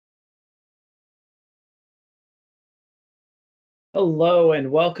Hello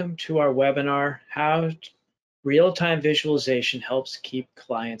and welcome to our webinar, How Real-Time Visualization Helps Keep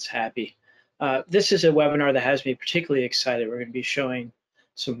Clients Happy. This is a webinar that has me particularly excited. We're going to be showing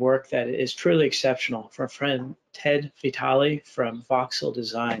some work that is truly exceptional from our friend Ted Vitale from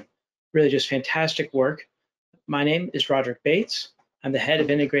Voxl.Vision. Really just fantastic work. My name is Roderick Bates. I'm the head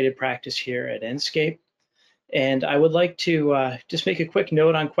of integrated practice here at Enscape. And I would like to just make a quick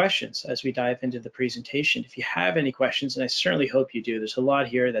note on questions as we dive into the presentation. If you have any questions, and I certainly hope you do, there's a lot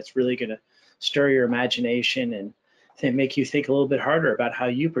here that's really going to stir your imagination and make you think a little bit harder about how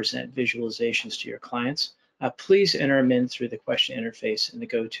you present visualizations to your clients. Please enter them in through the question interface in the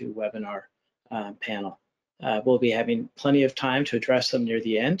GoToWebinar panel. We'll be having plenty of time to address them near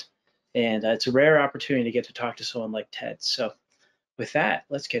the end, and it's a rare opportunity to get to talk to someone like Ted. So with that,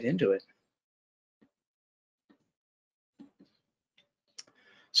 let's get into it.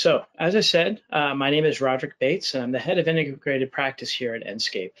 So, as I said, my name is Roderick Bates, and I'm the head of integrated practice here at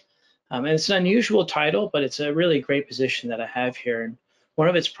Enscape. And it's an unusual title, but it's a really great position that I have here. And one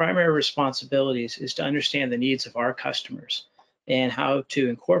of its primary responsibilities is to understand the needs of our customers and how to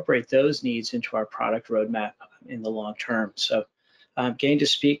incorporate those needs into our product roadmap in the long term. So, getting to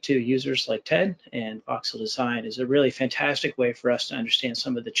speak to users like Ted and Voxl.Vision is a really fantastic way for us to understand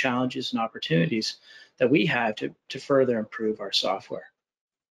some of the challenges and opportunities that we have to further improve our software.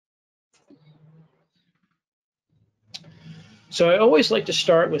 So I always like to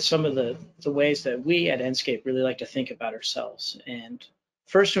start with some of the ways that we at Enscape really like to think about ourselves. And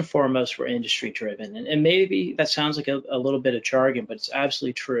first and foremost, we're industry driven. And maybe that sounds like a little bit of jargon, but it's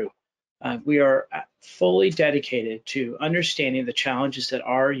absolutely true. We are fully dedicated to understanding the challenges that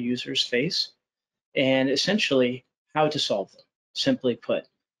our users face and essentially how to solve them, simply put.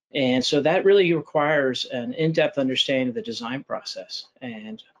 And so that really requires an in-depth understanding of the design process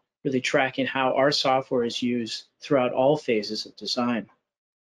and really tracking how our software is used throughout all phases of design.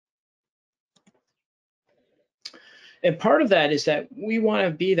 And part of that is that we want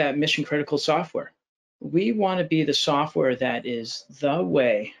to be that mission critical software. We want to be the software that is the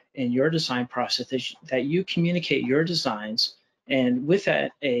way in your design process that you communicate your designs, and with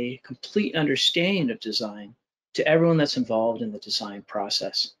that, a complete understanding of design to everyone that's involved in the design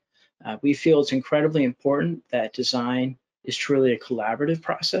process. We feel it's incredibly important that design is truly a collaborative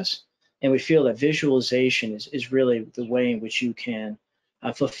process, and we feel that visualization is really the way in which you can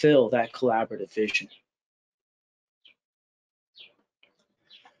fulfill that collaborative vision.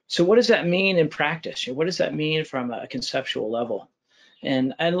 So what does that mean in practice? What does that mean from a conceptual level?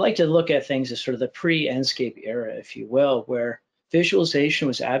 And I'd like to look at things as sort of the pre-Enscape era, if you will, where visualization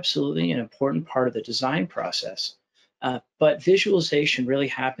was absolutely an important part of the design process, but visualization really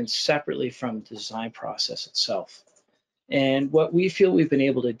happens separately from the design process itself. And what we feel we've been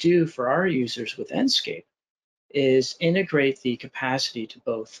able to do for our users with Enscape is integrate the capacity to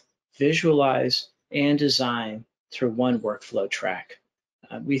both visualize and design through one workflow track.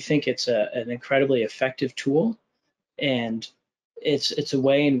 We think it's an incredibly effective tool, and it's a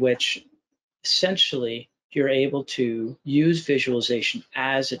way in which essentially you're able to use visualization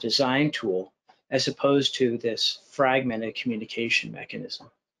as a design tool as opposed to this fragmented communication mechanism.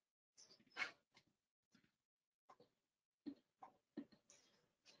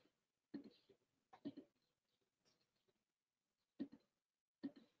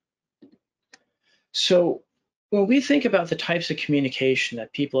 So when we think about the types of communication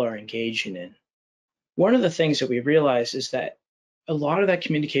that people are engaging in, one of the things that we realize is that a lot of that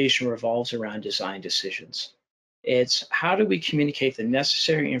communication revolves around design decisions. It's how do we communicate the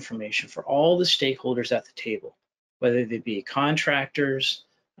necessary information for all the stakeholders at the table, whether they be contractors,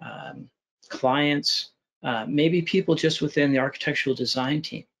 clients, maybe people just within the architectural design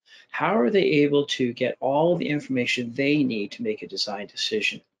team. How are they able to get all the information they need to make a design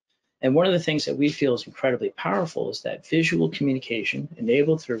decision? And one of the things that we feel is incredibly powerful is that visual communication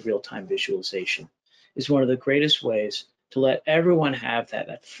enabled through real-time visualization is one of the greatest ways to let everyone have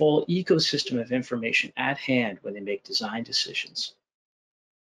that full ecosystem of information at hand when they make design decisions.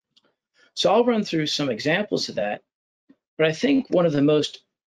 So I'll run through some examples of that, but I think one of the most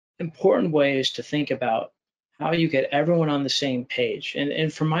important ways to think about how you get everyone on the same page,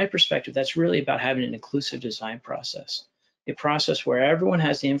 and from my perspective, that's really about having an inclusive design process. A process where everyone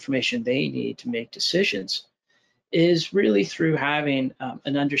has the information they need to make decisions is really through having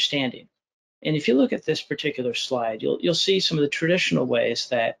an understanding. And if you look at this particular slide, you'll see some of the traditional ways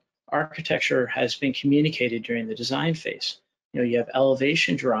that architecture has been communicated during the design phase. You have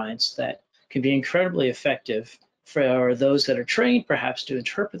elevation drawings that can be incredibly effective for those that are trained perhaps to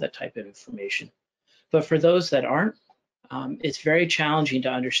interpret that type of information. But for those that aren't, it's very challenging to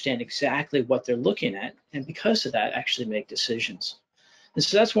understand exactly what they're looking at, and because of that, actually make decisions. And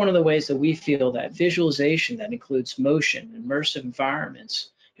so that's one of the ways that we feel that visualization that includes motion, immersive environments,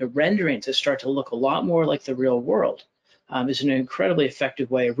 rendering to start to look a lot more like the real world is an incredibly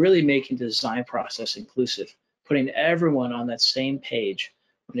effective way of really making the design process inclusive, putting everyone on that same page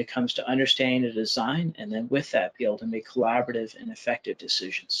when it comes to understanding the design, and then with that, be able to make collaborative and effective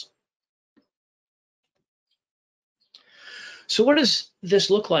decisions. So what does this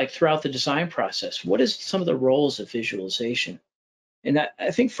look like throughout the design process? What is some of the roles of visualization? And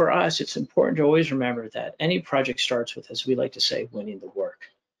I think for us, it's important to always remember that any project starts with, as we like to say, winning the work.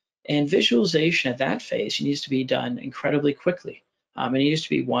 And visualization at that phase needs to be done incredibly quickly. It needs to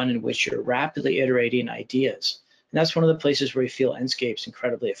be one in which you're rapidly iterating ideas. And that's one of the places where we feel Enscape's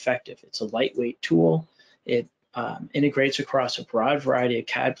incredibly effective. It's a lightweight tool. It integrates across a broad variety of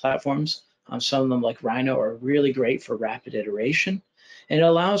CAD platforms. Some of them, like Rhino, are really great for rapid iteration. And it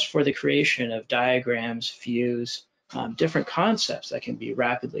allows for the creation of diagrams, views, different concepts that can be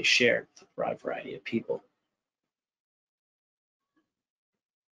rapidly shared with a broad variety of people.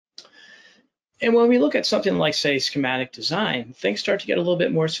 And when we look at something like, say, schematic design, things start to get a little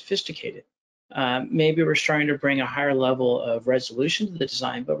bit more sophisticated. Maybe we're starting to bring a higher level of resolution to the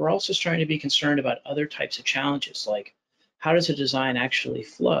design, but we're also starting to be concerned about other types of challenges, like how does a design actually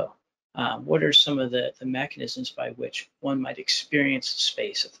flow? What are some of the mechanisms by which one might experience the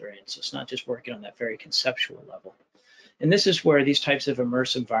space that they're in? So it's not just working on that very conceptual level. And this is where these types of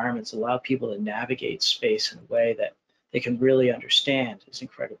immersive environments allow people to navigate space in a way that they can really understand is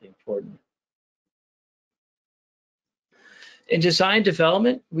incredibly important. In design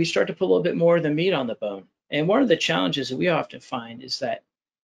development, we start to put a little bit more of the meat on the bone. And one of the challenges that we often find is that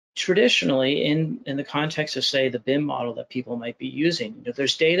traditionally, in the context of, say, the BIM model that people might be using,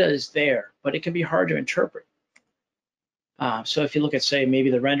 there's data is there, but it can be hard to interpret. So if you look at, say, maybe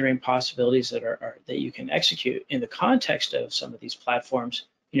the rendering possibilities that that you can execute in the context of some of these platforms,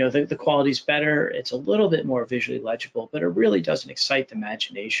 the quality's better, it's a little bit more visually legible, but it really doesn't excite the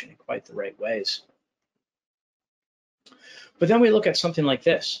imagination in quite the right ways. But then we look at something like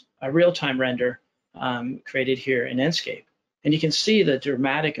this, a real-time render created here in Enscape. And you can see the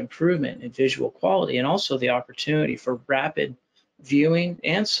dramatic improvement in visual quality and also the opportunity for rapid viewing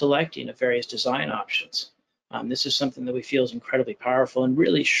and selecting of various design options. This is something that we feel is incredibly powerful and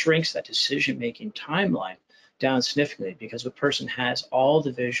really shrinks that decision-making timeline down significantly because a person has all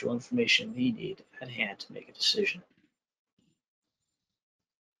the visual information they need at hand to make a decision.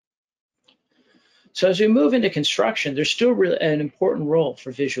 So as we move into construction, there's still really an important role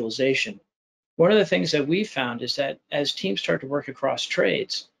for visualization. One of the things that we found is that as teams start to work across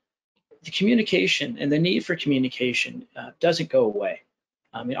trades, the communication and the need for communication doesn't go away.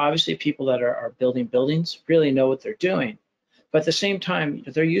 I mean, obviously people that are building buildings really know what they're doing, but at the same time,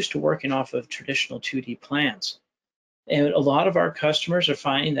 they're used to working off of traditional 2D plans. And a lot of our customers are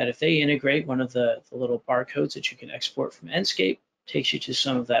finding that if they integrate one of the little barcodes that you can export from Enscape, takes you to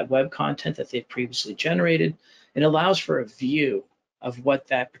some of that web content that they've previously generated, and allows for a view of what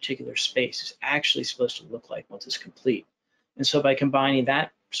that particular space is actually supposed to look like once it's complete. And so by combining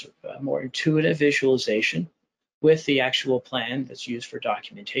that sort of more intuitive visualization with the actual plan that's used for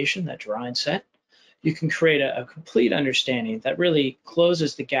documentation, that drawing set, you can create a complete understanding that really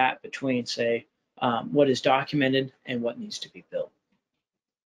closes the gap between, say, what is documented and what needs to be built.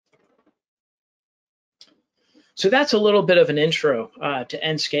 So that's a little bit of an intro to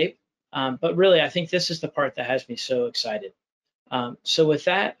Enscape, but really I think this is the part that has me so excited. So with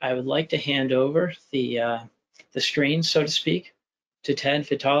that, I would like to hand over the screen, so to speak, to Ted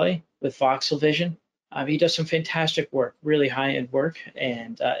Vitale with Voxl.Vision. He does some fantastic work, really high-end work,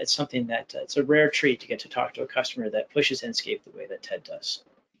 and it's something that it's a rare treat to get to talk to a customer that pushes Enscape the way that Ted does.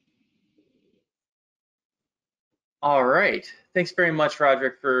 All right. Thanks very much,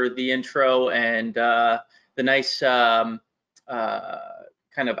 Roderick, for the intro and the nice kind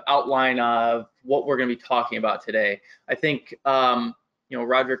of outline of what we're going to be talking about today. I think,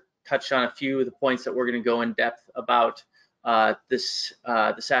 Roderick touched on a few of the points that we're going to go in depth about this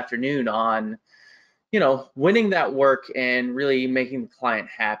afternoon on, winning that work and really making the client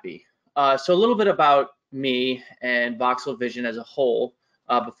happy. So a little bit about me and Voxl.Vision as a whole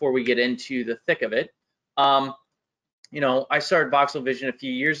before we get into the thick of it. I started Voxl.Vision a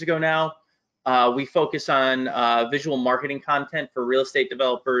few years ago now. We focus on visual marketing content for real estate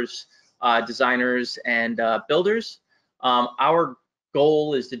developers, designers, and builders. Our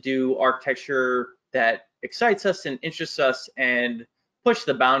goal is to do architecture that excites us and interests us and push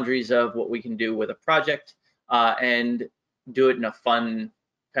the boundaries of what we can do with a project and do it in a fun,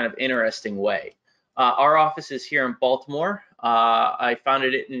 kind of interesting way. Our office is here in Baltimore. I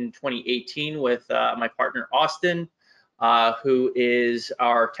founded it in 2018 with my partner Austin, who is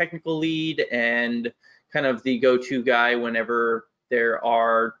our technical lead and kind of the go-to guy whenever there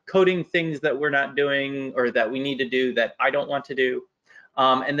are coding things that we're not doing or that we need to do that I don't want to do.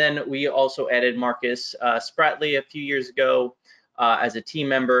 And then we also added Marcus Spratley a few years ago as a team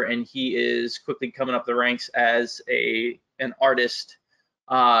member, and he is quickly coming up the ranks as an artist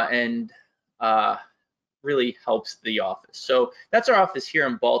and really helps the office. So that's our office here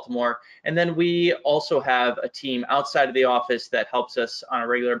in Baltimore. And then we also have a team outside of the office that helps us on a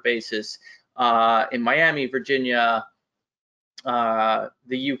regular basis in Miami, Virginia,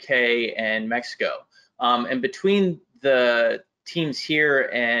 the UK, and Mexico. And between the teams here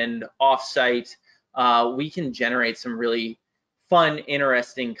and offsite, we can generate some really fun,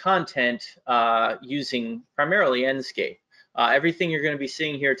 interesting content using primarily Enscape. Everything you're going to be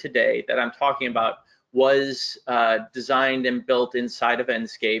seeing here today that I'm talking about was designed and built inside of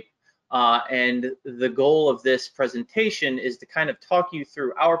Enscape. And the goal of this presentation is to kind of talk you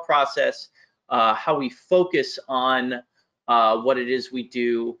through our process, how we focus on what it is we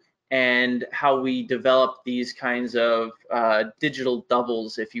do, and how we develop these kinds of digital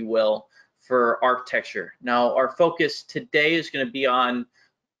doubles, if you will, for architecture. Now, our focus today is going to be on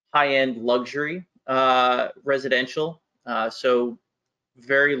high-end luxury residential. So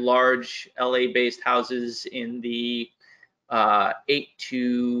very large LA-based houses in the 8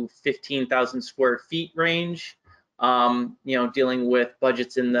 to 15,000 square feet range, dealing with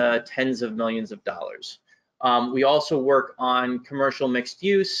budgets in the tens of millions of dollars. We also work on commercial mixed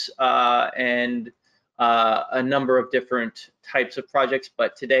use and a number of different types of projects,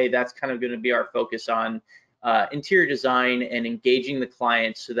 but today that's kind of going to be our focus on interior design and engaging the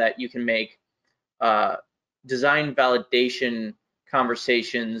client so that you can make design validation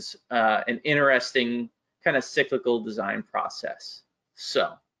conversations an interesting kind of cyclical design process.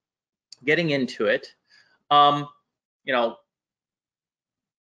 So getting into it, while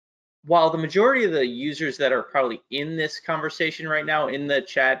the majority of the users that are probably in this conversation right now in the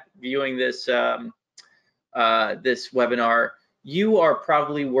chat viewing this this webinar, you are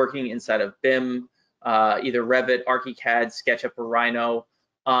probably working inside of BIM, either Revit, ArchiCAD, SketchUp, or Rhino.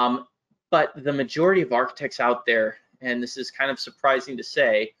 But the majority of architects out there, and this is kind of surprising to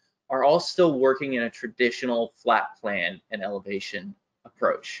say, are all still working in a traditional flat plan and elevation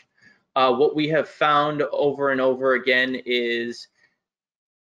approach. What we have found over and over again is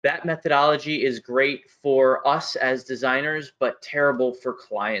that methodology is great for us as designers, but terrible for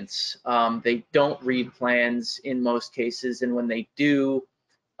clients. They don't read plans in most cases, and when they do,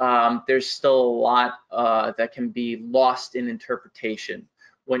 there's still a lot that can be lost in interpretation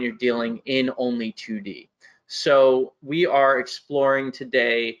when you're dealing in only 2D. So we are exploring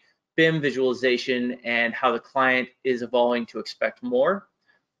today BIM visualization and how the client is evolving to expect more,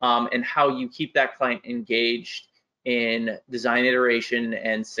 and how you keep that client engaged in design iteration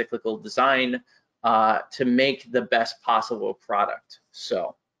and cyclical design to make the best possible product.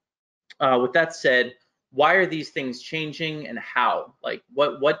 So with that said, why are these things changing and how? Like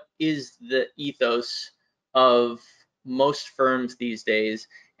what is the ethos of most firms these days,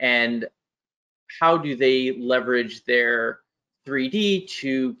 and how do they leverage their 3D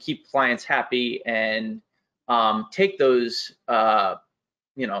to keep clients happy and take those 2D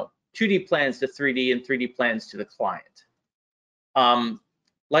plans to 3D and 3D plans to the client?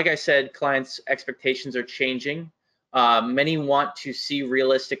 Like I said, clients' expectations are changing. Many want to see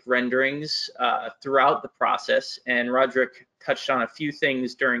realistic renderings throughout the process, and Roderick touched on a few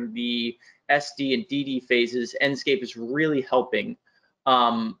things during the SD and DD phases. Enscape is really helping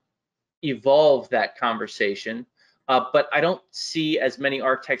evolve that conversation, but I don't see as many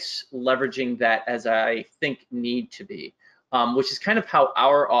architects leveraging that as I think need to be, which is kind of how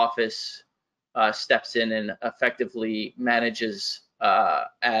our office steps in and effectively manages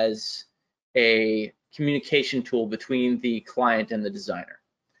as a communication tool between the client and the designer.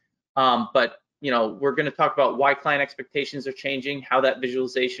 But we're going to talk about why client expectations are changing, how that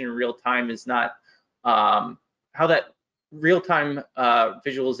visualization in real time is not, how that real-time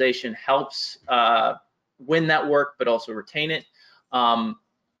visualization helps win that work, but also retain it.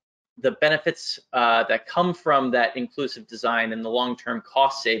 The benefits that come from that inclusive design and the long-term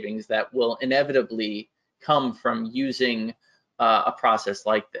cost savings that will inevitably come from using a process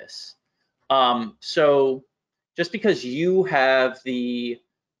like this. So just because you have the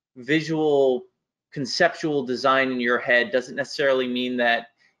visual conceptual design in your head doesn't necessarily mean that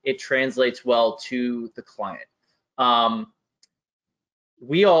it translates well to the client.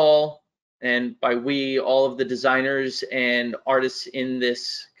 We all, and by we, all of the designers and artists in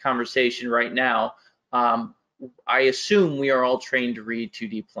this conversation right now, I assume we are all trained to read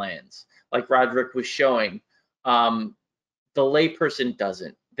 2D plans. Like Roderick was showing, the layperson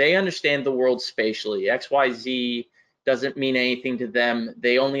doesn't. They understand the world spatially. XYZ doesn't mean anything to them.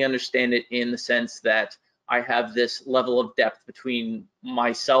 They only understand it in the sense that I have this level of depth between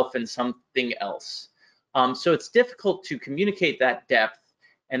myself and something else. So it's difficult to communicate that depth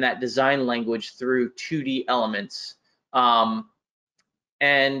and that design language through 2D elements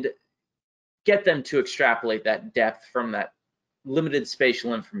and get them to extrapolate that depth from that limited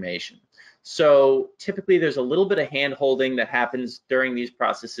spatial information. So typically there's a little bit of hand holding that happens during these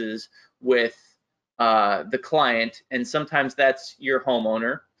processes with the client, and sometimes that's your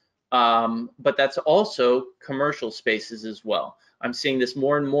homeowner, but that's also commercial spaces as well. I'm seeing this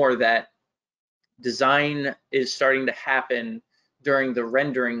more and more, that design is starting to happen during the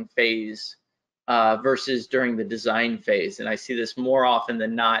rendering phase versus during the design phase. And I see this more often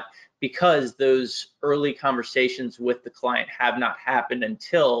than not because those early conversations with the client have not happened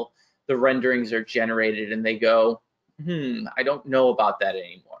until the renderings are generated and they go, I don't know about that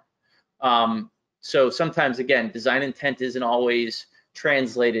anymore. So sometimes, again, design intent isn't always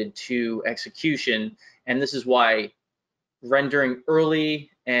translated to execution, and this is why rendering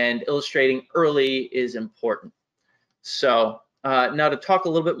early and illustrating early is important. So now to talk a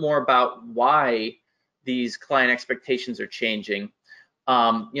little bit more about why these client expectations are changing.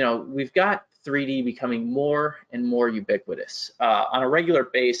 We've got 3D becoming more and more ubiquitous. On a regular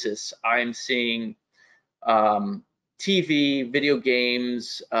basis, I'm seeing TV, video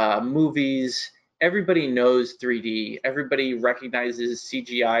games, movies. Everybody knows 3D. Everybody recognizes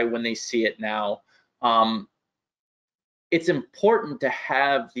CGI when they see it now. It's important to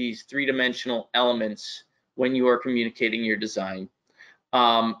have these three-dimensional elements when you are communicating your design.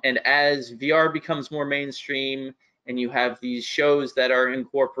 And as VR becomes more mainstream and you have these shows that are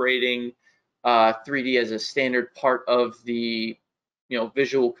incorporating 3D as a standard part of the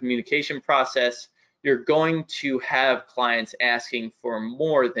visual communication process, you're going to have clients asking for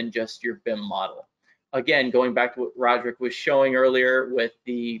more than just your BIM model. Again, going back to what Roderick was showing earlier with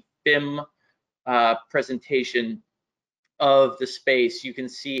the BIM presentation of the space, you can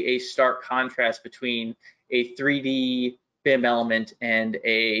see a stark contrast between a 3D BIM element and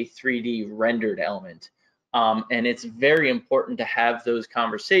a 3D rendered element. And it's very important to have those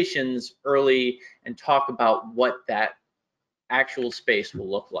conversations early and talk about what that actual space will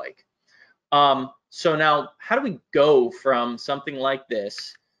look like. So now, how do we go from something like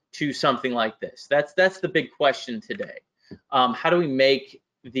this to something like this? That's the big question today. How do we make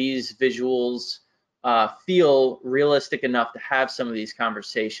these visuals feel realistic enough to have some of these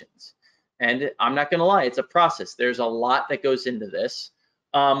conversations? And I'm not gonna lie, it's a process. There's a lot that goes into this.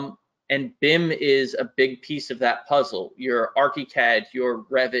 And BIM is a big piece of that puzzle. Your ArchiCAD, your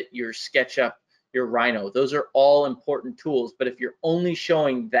Revit, your SketchUp, your Rhino, those are all important tools. But if you're only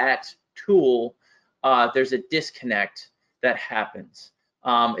showing that tool, there's a disconnect that happens.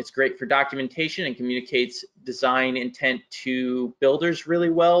 It's great for documentation and communicates design intent to builders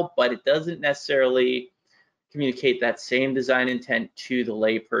really well, but it doesn't necessarily communicate that same design intent to the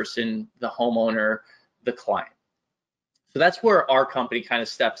layperson, the homeowner, the client. So that's where our company kind of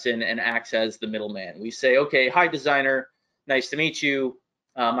steps in and acts as the middleman. We say, okay, hi designer, nice to meet you.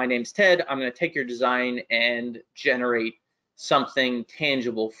 My name's Ted. I'm going to take your design and generate something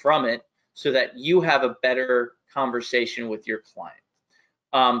tangible from it so that you have a better conversation with your client.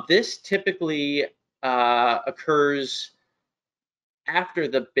 This typically occurs after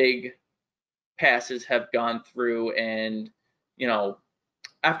the big passes have gone through, and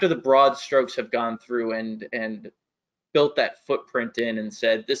after the broad strokes have gone through and built that footprint in and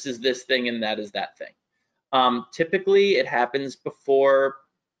said this is this thing and that is that thing. Typically it happens before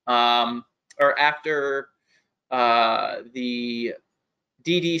or after the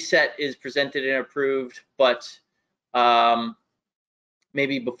DD set is presented and approved, but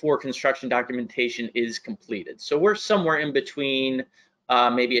maybe before construction documentation is completed. So we're somewhere in between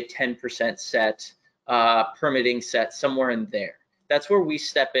maybe a 10% set, permitting set, somewhere in there. That's where we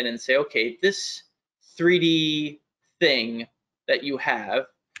step in and say, okay, this 3D thing that you have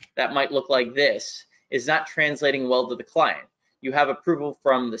that might look like this is not translating well to the client. You have approval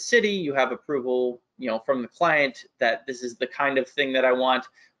from the city, you have approval from the client that this is the kind of thing that I want,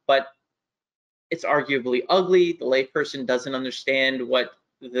 but it's arguably ugly. The layperson doesn't understand what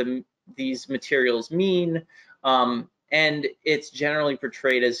these materials mean, and it's generally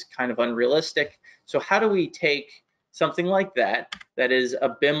portrayed as kind of unrealistic. So how do we take something like that is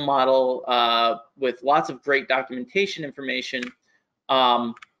a BIM model with lots of great documentation information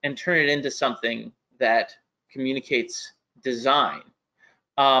and turn it into something that communicates design?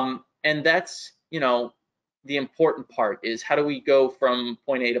 And that's the important part is how do we go from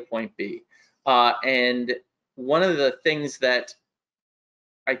point A to point B? And one of the things that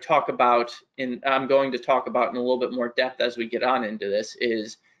I'm going to talk about in a little bit more depth as we get on into this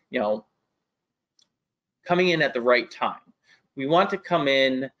is, coming in at the right time. We want to come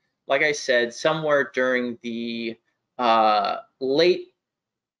in, like I said, somewhere during the late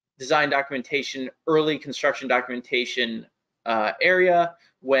design documentation, early construction documentation area,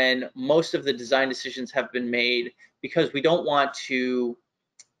 when most of the design decisions have been made, because we don't want to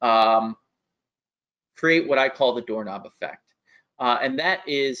create what I call the doorknob effect. And that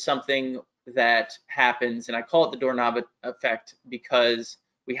is something that happens, and I call it the doorknob effect because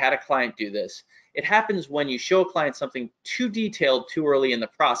we had a client do this. It happens when you show a client something too detailed too early in the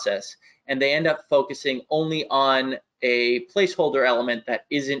process, and they end up focusing only on a placeholder element that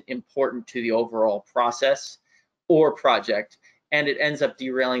isn't important to the overall process or project, and it ends up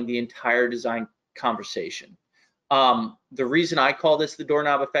derailing the entire design conversation. The reason I call this the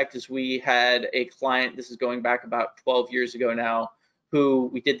doorknob effect is we had a client, this is going back about 12 years ago now, who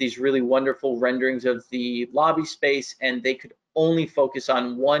we did these really wonderful renderings of the lobby space, and they could only focus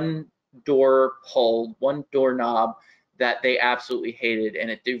on one door pull, one doorknob that they absolutely hated,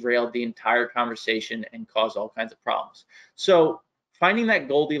 and it derailed the entire conversation and caused all kinds of problems. So finding that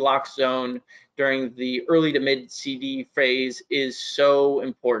Goldilocks zone during the early to mid CD phase is so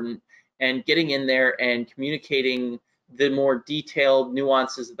important, and getting in there and communicating the more detailed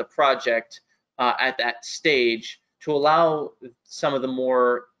nuances of the project at that stage to allow some of the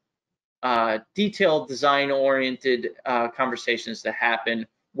more detailed design-oriented conversations to happen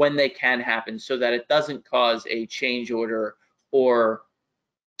when they can happen, so that it doesn't cause a change order or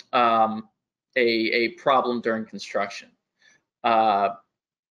a problem during construction.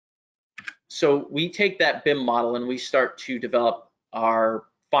 So we take that BIM model and we start to develop our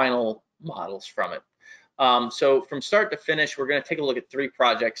final models from it. So from start to finish, we're going to take a look at 3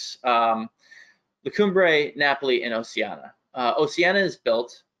 projects: Lecumbre, Napoli, and Oceana. Oceana is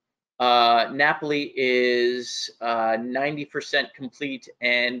built. Napoli is 90% complete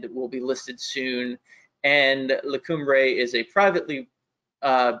and will be listed soon. And Lecumbre is a privately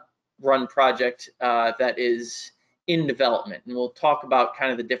run project that is in development. And we'll talk about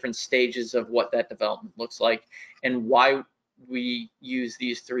kind of the different stages of what that development looks like and why we use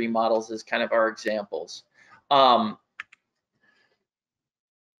these 3 models as kind of our examples.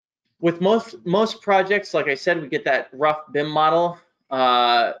 With most projects, like I said, we get that rough BIM model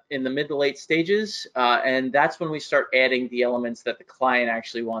in the mid to late stages, and that's when we start adding the elements that the client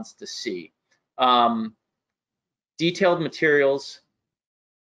actually wants to see. Detailed materials,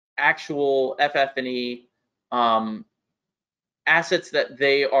 actual FF&E, assets that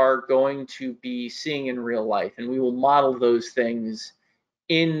they are going to be seeing in real life, and we will model those things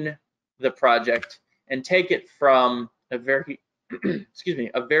in the project and take it from a very excuse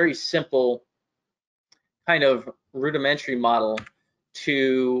me, a very simple kind of rudimentary model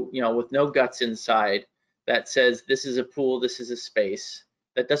to, with no guts inside, that says this is a pool, this is a space,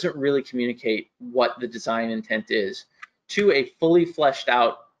 that doesn't really communicate what the design intent is, to a fully fleshed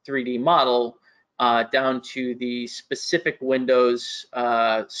out 3D model down to the specific windows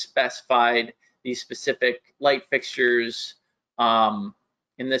specified, the specific light fixtures, in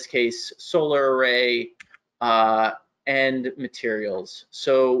this case, solar array, and materials.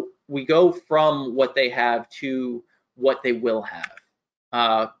 So we go from what they have to what they will have.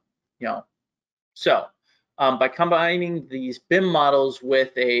 So by combining these BIM models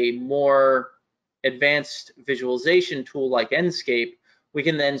with a more advanced visualization tool like Enscape, we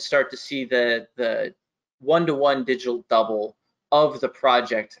can then start to see the one-to-one digital double of the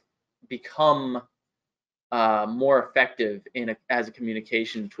project become more effective as a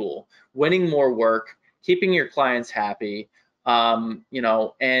communication tool, winning more work, keeping your clients happy, and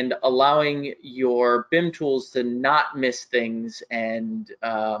allowing your BIM tools to not miss things and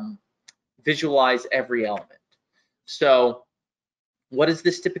visualize every element. So what does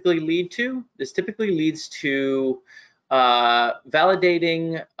this typically lead to? This typically leads to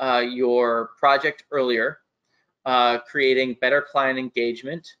validating your project earlier, creating better client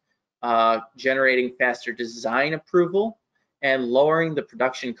engagement, generating faster design approval, and lowering the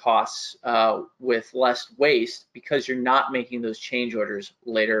production costs with less waste, because you're not making those change orders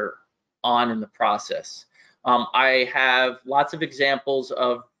later on in the process. I have lots of examples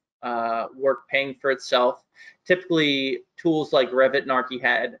of work paying for itself. Typically, tools like Revit and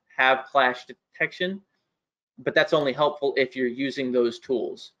ArchiCAD have clash detection, but that's only helpful if you're using those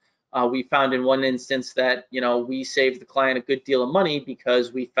tools. We found in one instance that we saved the client a good deal of money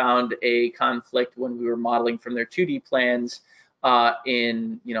because we found a conflict when we were modeling from their 2D plans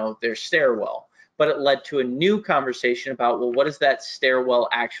in their stairwell. but it led to a new conversation about, well, what does that stairwell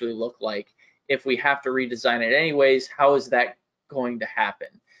actually look like? If we have to redesign it anyways, how is that going to happen?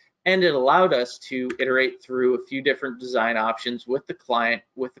 And it allowed us to iterate through a few different design options with the client,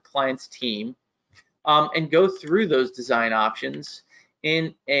 with the client's team, and go through those design options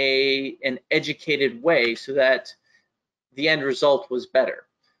in an educated way so that the end result was better.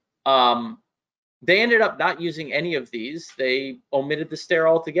 They ended up not using any of these. They omitted the stair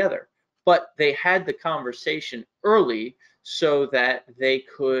altogether, but they had the conversation early so that they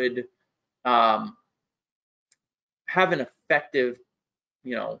could have an effective,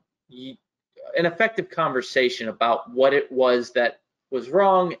 an effective conversation about what it was that was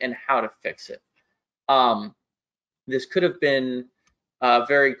wrong and how to fix it. This could have been a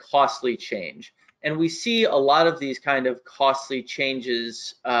very costly change. And we see a lot of these kind of costly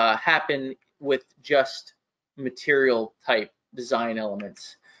changes happen with just material type design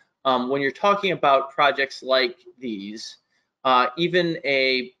elements. When you're talking about projects like these, even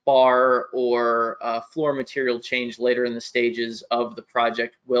a bar or a floor material change later in the stages of the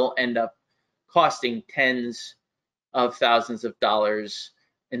project will end up costing tens of thousands of dollars,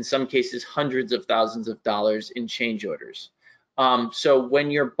 in some cases hundreds of thousands of dollars in change orders. So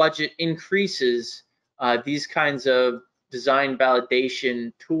when your budget increases, these kinds of design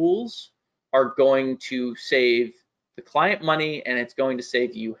validation tools are going to save the client money, and it's going to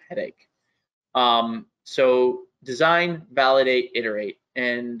save you headache. So design, validate, iterate,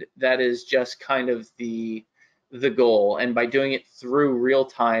 and that is just kind of the goal. And by doing it through real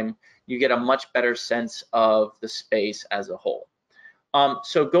time, you get a much better sense of the space as a whole.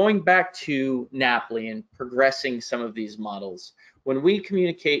 So going back to Napoli and progressing some of these models, when we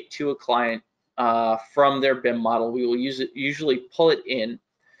communicate to a client from their BIM model, we will usually pull it in.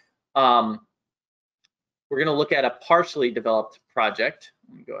 We're going to look at a partially developed project.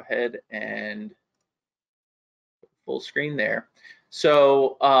 Let me go ahead and full screen there.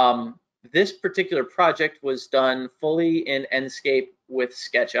 So this particular project was done fully in Enscape with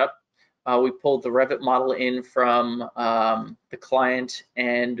SketchUp. We pulled the Revit model in from the client,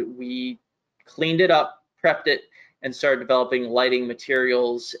 and we cleaned it up, prepped it, and started developing lighting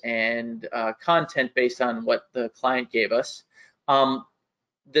materials and content based on what the client gave us.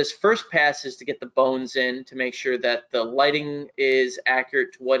 This first pass is to get the bones in to make sure that the lighting is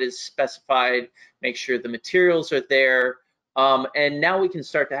accurate to what is specified, make sure the materials are there, and now we can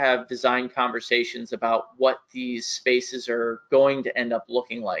start to have design conversations about what these spaces are going to end up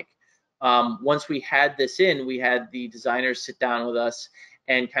looking like. Once we had this in, we had the designers sit down with us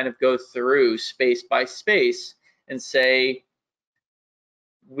and kind of go through space by space and say,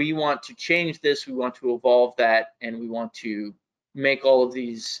 we want to change this, we want to evolve that, and we want to make all of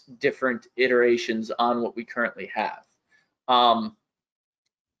these different iterations on what we currently have.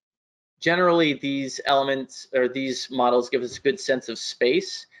 Generally, these elements or these models give us a good sense of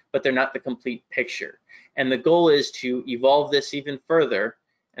space, but they're not the complete picture. And the goal is to evolve this even further.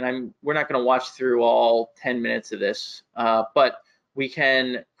 And we're not going to watch through all 10 minutes of this, but we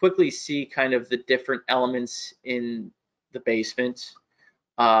can quickly see kind of the different elements in the basement.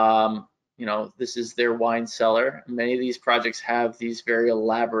 This is their wine cellar. Many of these projects have these very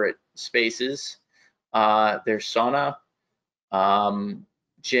elaborate spaces, their sauna,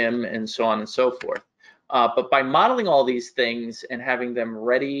 gym, and so on and so forth. But by modeling all these things and having them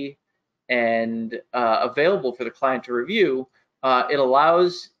ready and available for the client to review, it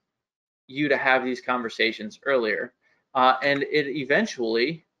allows you to have these conversations earlier, and it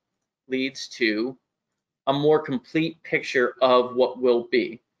eventually leads to a more complete picture of what will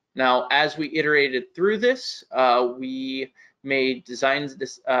be. Now, as we iterated through this, we made decisions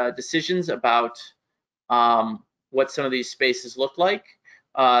about what some of these spaces look like.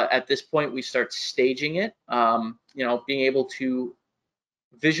 At this point, we start staging it, being able to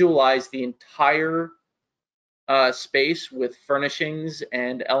visualize the entire space with furnishings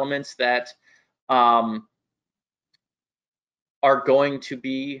and elements that are going to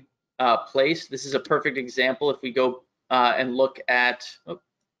be placed. This is a perfect example. If we go and look at,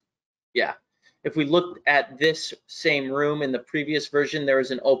 if we looked at this same room in the previous version, there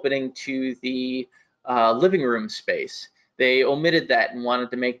was an opening to the living room space. They omitted that and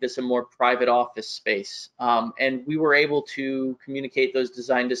wanted to make this a more private office space. And we were able to communicate those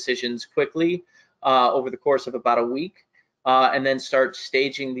design decisions quickly over the course of about a week, and then start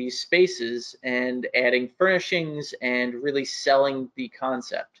staging these spaces and adding furnishings and really selling the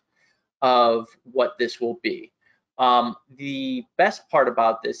concept of what this will be. The best part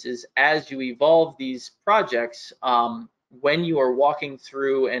about this is as you evolve these projects, when you are walking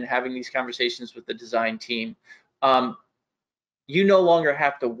through and having these conversations with the design team, you no longer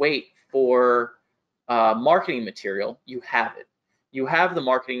have to wait for marketing material, you have it. You have the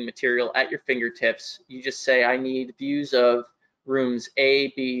marketing material at your fingertips. You just say, I need views of rooms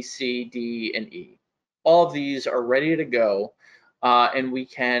A, B, C, D, and E. All of these are ready to go, and we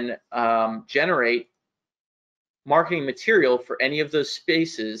can generate marketing material for any of those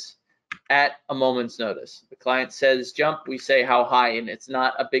spaces at a moment's notice. The client says jump, we say how high, and it's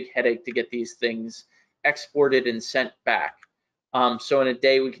not a big headache to get these things exported and sent back. So in a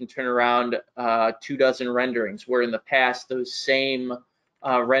day we can turn around 24 renderings, where in the past those same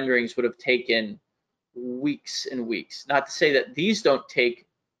renderings would have taken weeks and weeks. Not to say that these don't take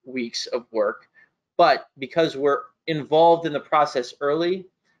weeks of work, but because we're involved in the process early,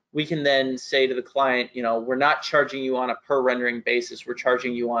 we can then say to the client, you know, we're not charging you on a per rendering basis, we're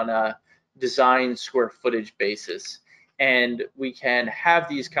charging you on a design square footage basis. And we can have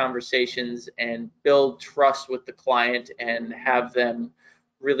these conversations and build trust with the client and have them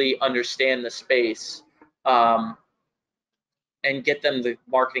really understand the space, and get them the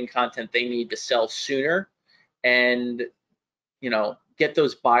marketing content they need to sell sooner, and, you know, get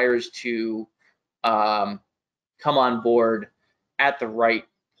those buyers to come on board at the right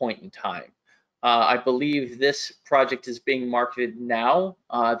point in time. I believe this project is being marketed now.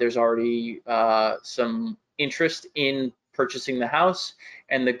 There's already some interest in purchasing the house,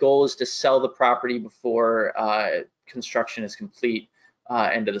 and the goal is to sell the property before construction is complete,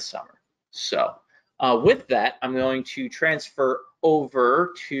 end of the summer. So with that, I'm going to transfer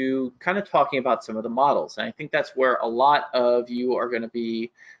over to kind of talking about some of the models. And I think that's where a lot of you are going to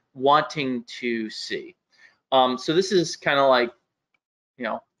be wanting to see. So this is kind of like, you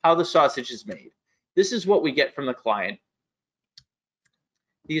know, how the sausage is made. This is what we get from the client.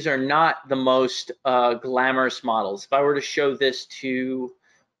 These are not the most glamorous models. If I were to show this to,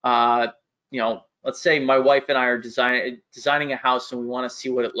 you know, let's say my wife and I are designing a house and we want to see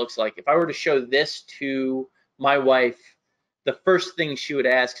what it looks like. If I were to show this to my wife, the first thing she would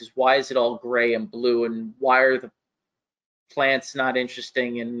ask is, why is it all gray and blue, and why are the plants not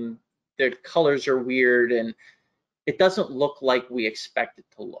interesting, and their colors are weird, and it doesn't look like we expect it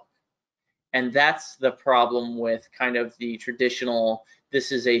to look. And that's the problem with kind of the traditional,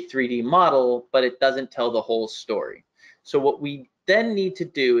 this is a 3D model, but it doesn't tell the whole story. So what we then need to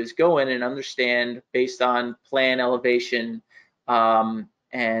do is go in and understand, based on plan, elevation,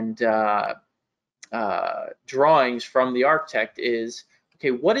 and drawings from the architect, is,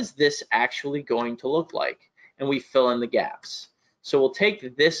 okay, what is this actually going to look like? And we fill in the gaps. So we'll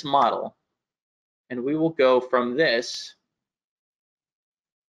take this model and we will go from this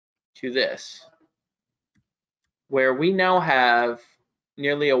to this, where we now have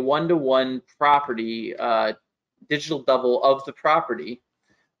nearly a one-to-one property, digital double of the property,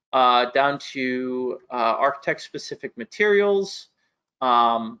 down to architect-specific materials,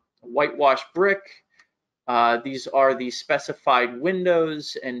 whitewash brick. These are the specified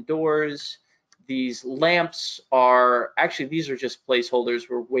windows and doors. These lamps are, actually, these are just placeholders.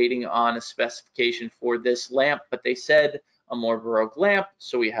 We're waiting on a specification for this lamp, but they said a more Baroque lamp,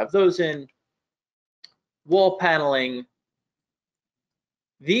 so we have those in. Wall paneling.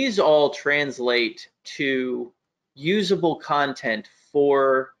 These all translate to usable content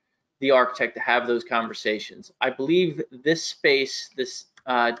for the architect to have those conversations. I believe this space, this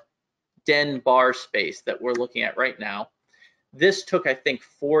den bar space that we're looking at right now, this took, I think,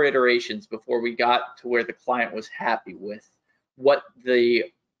 4 iterations before we got to where the client was happy with what the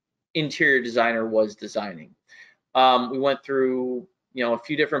interior designer was designing. We went through, you know, a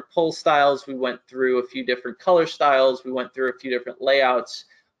few different pull styles. We went through a few different color styles. We went through a few different layouts,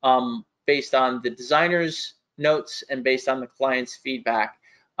 based on the designer's notes and based on the client's feedback,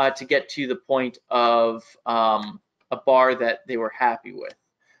 to get to the point of a bar that they were happy with.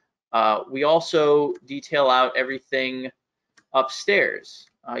 We also detail out everything upstairs.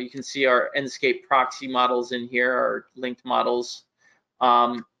 You can see our Enscape proxy models in here, our linked models.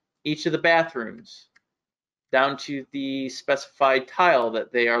 Each of the bathrooms, down to the specified tile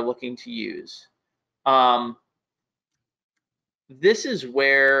that they are looking to use. This is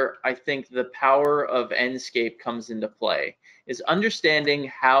where I think the power of Enscape comes into play, is understanding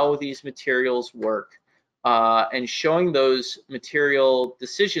how these materials work, and showing those material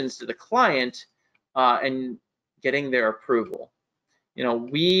decisions to the client, and getting their approval. You know,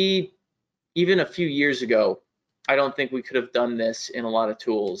 even a few years ago, I don't think we could have done this in a lot of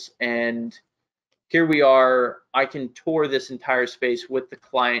tools. And here we are, I can tour this entire space with the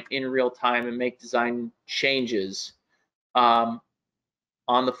client in real time and make design changes on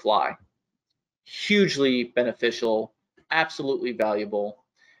the fly. Hugely beneficial, absolutely valuable.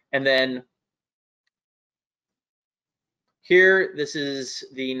 And then Here, this is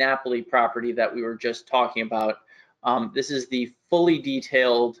the Napoli property that we were just talking about. This is the fully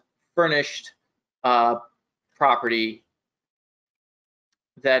detailed, furnished property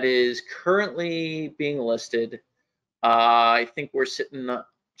that is currently being listed. I think we're sitting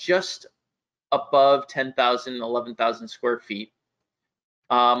just above 10,000, 11,000 square feet.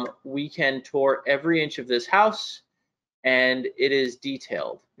 We can tour every inch of this house, and it is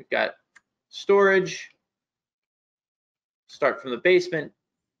detailed. We've got storage, start from the basement.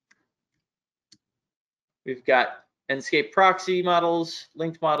 We've got Enscape proxy models,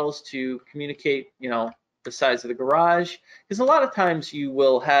 linked models to communicate, the size of the garage. Because a lot of times you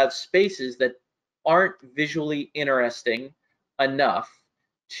will have spaces that aren't visually interesting enough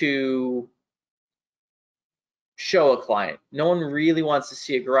to show a client. No one really wants to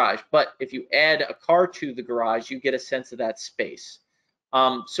see a garage, but if you add a car to the garage, you get a sense of that space.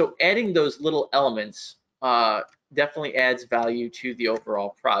 So adding those little elements definitely adds value to the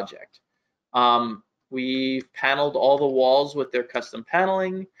overall project. We've paneled all the walls with their custom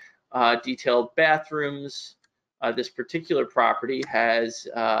paneling, detailed bathrooms. This particular property has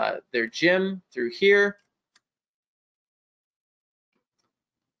their gym through here,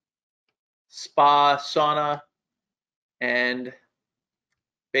 spa, sauna, and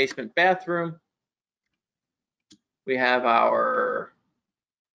basement bathroom. We have our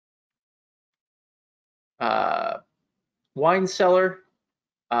wine cellar.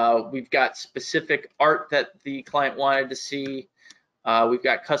 We've got specific art that the client wanted to see. We've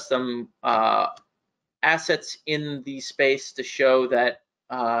got custom assets in the space to show that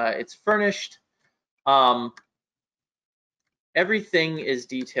it's furnished. Everything is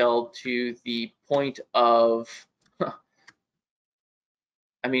detailed to the point of,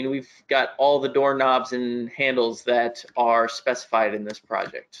 I mean, we've got all the doorknobs and handles that are specified in this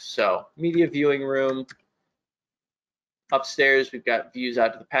project. So media viewing room. Upstairs, we've got views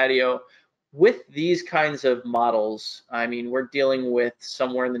out to the patio. With these kinds of models, I mean, we're dealing with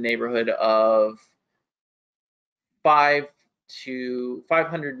somewhere in the neighborhood of 500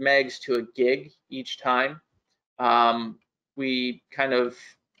 megs to a gig each time. We kind of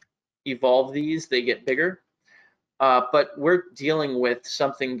evolve these, they get bigger. But we're dealing with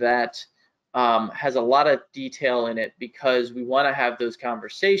something that has a lot of detail in it because we want to have those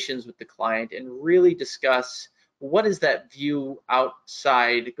conversations with the client and really discuss what is that view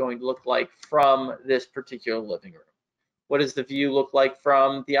outside going to look like from this particular living room? What does the view look like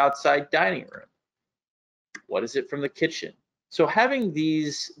from the outside dining room? What is it from the kitchen? So having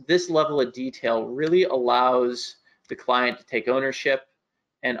this level of detail really allows the client to take ownership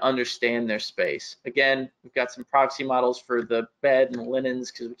and understand their space. Again, we've got some proxy models for the bed and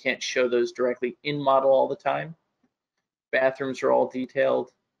linens because we can't show those directly in model all the time. Bathrooms are all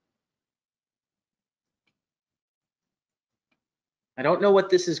detailed. I don't know what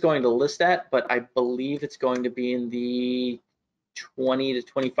this is going to list at, but I believe it's going to be in the $20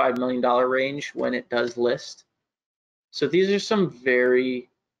 to $25 million range when it does list. So these are some very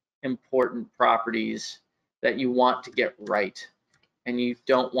important properties that you want to get right and you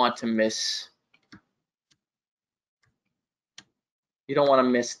don't want to miss. You don't want to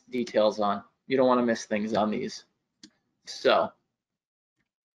miss details on. You don't want to miss things on these. So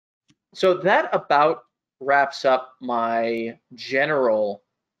that about wraps up my general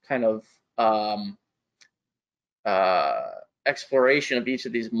kind of exploration of each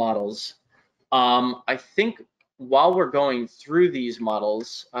of these models. I think while we're going through these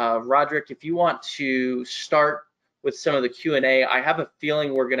models, Roderick, if you want to start with some of the Q&A, I have a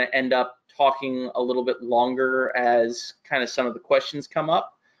feeling we're going to end up talking a little bit longer as kind of some of the questions come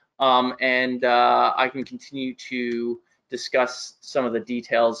up, and I can continue to discuss some of the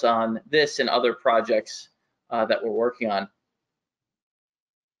details on this and other projects that we're working on.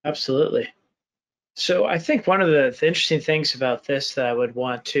 Absolutely. So I think one of the interesting things about this that I would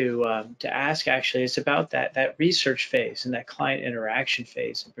want to ask actually is about that research phase and that client interaction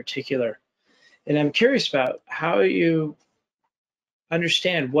phase in particular. And I'm curious about how you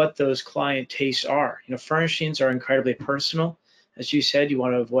understand what those client tastes are. Furnishings are incredibly personal. As you said, you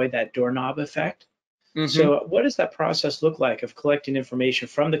want to avoid that doorknob effect. Mm-hmm. So what does that process look like of collecting information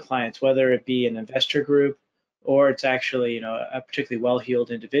from the clients, whether it be an investor group or it's actually a particularly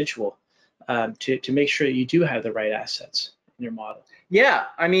well-heeled individual, to make sure you do have the right assets in your model? Yeah,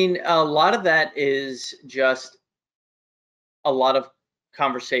 I mean, a lot of that is just a lot of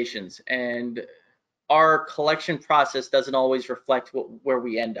conversations, and our collection process doesn't always reflect where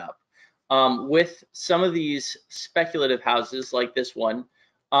we end up. With some of these speculative houses like this one,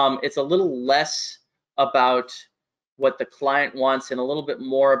 it's a little less about what the client wants and a little bit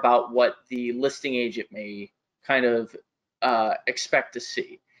more about what the listing agent may kind of expect to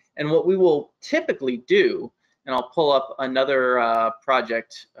see. And what we will typically do, and I'll pull up another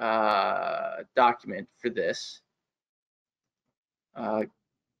project document for this.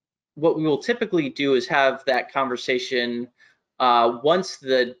 What we will typically do is have that conversation once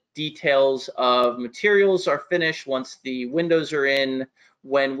the details of materials are finished, once the windows are in,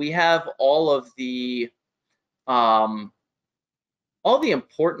 when we have all the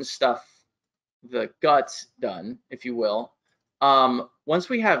important stuff, the guts done, if you will. Once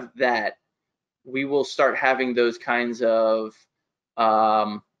we have that, we will start having those kinds of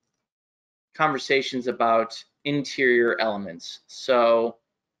conversations about interior elements. So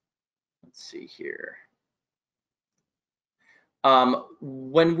let's see here.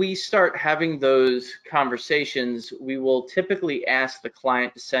 When we start having those conversations, we will typically ask the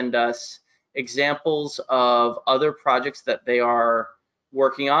client to send us examples of other projects that they are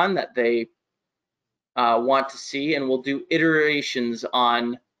working on that they want to see, and we'll do iterations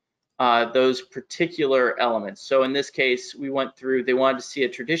on those particular elements. So in this case, we went through, they wanted to see a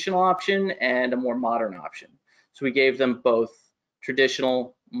traditional option and a more modern option. So we gave them both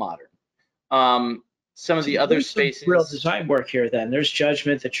traditional, modern. Some of the other spaces. Real design work here then. There's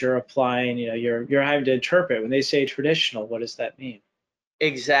judgment that you're applying, you're having to interpret. When they say traditional, what does that mean?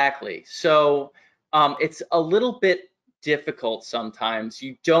 Exactly. So it's a little bit difficult sometimes.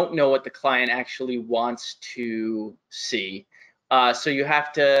 You don't know what the client actually wants to see. So you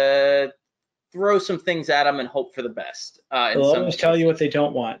have to throw some things at them and hope for the best. They'll always tell you what they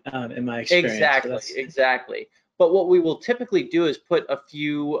don't want, in my experience. Exactly, exactly. But what we will typically do is put a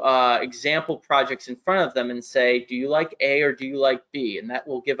few example projects in front of them and say, do you like A or do you like B? And that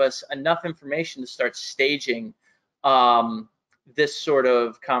will give us enough information to start staging this sort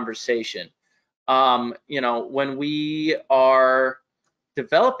of conversation. When we are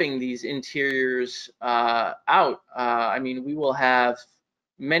developing these interiors out, I mean, we will have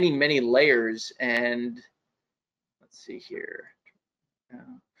many layers, and let's see here.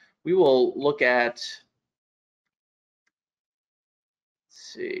 We will look at,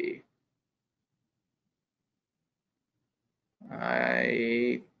 see.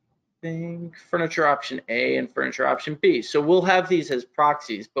 I think furniture option A and furniture option B. So we'll have these as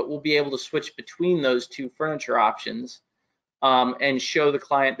proxies, but we'll be able to switch between those two furniture options and show the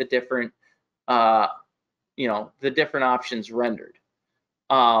client the different, the different options rendered.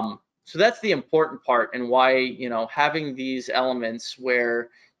 So that's the important part, and why, having these elements where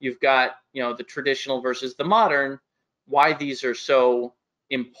you've got, the traditional versus the modern, why these are so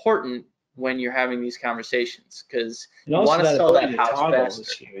important when you're having these conversations, because you want to sell that house faster.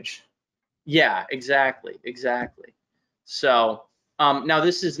 Is huge. Yeah, exactly. So now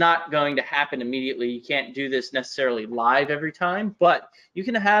this is not going to happen immediately. You can't do this necessarily live every time, but you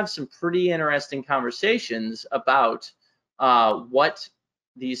can have some pretty interesting conversations about what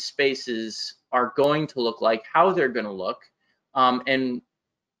these spaces are going to look like, how they're going to look, and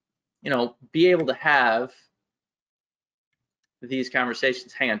be able to have these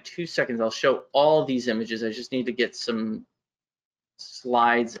conversations. Hang on 2 seconds, I'll show all these images. I just need to get some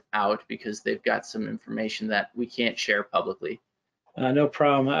slides out because they've got some information that we can't share publicly. No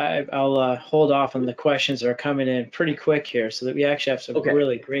problem. I'll hold off on the questions that are coming in pretty quick here, so that we actually have some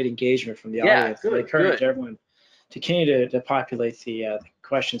really great engagement from the audience. I encourage everyone to continue to populate the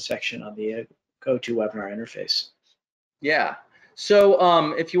question section on the GoToWebinar interface. Yeah.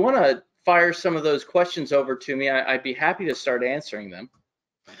 So if you want to fire some of those questions over to me, I'd be happy to start answering them.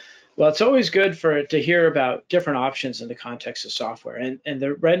 Well, it's always good to hear about different options in the context of software, and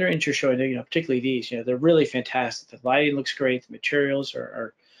the renderings you're showing, particularly these, they're really fantastic. The lighting looks great, the materials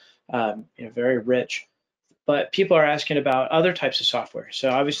are very rich. But people are asking about other types of software. So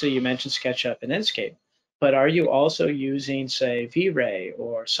obviously you mentioned SketchUp and Enscape, but are you also using, say, V-Ray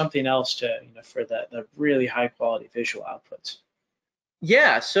or something else to, for the really high quality visual outputs?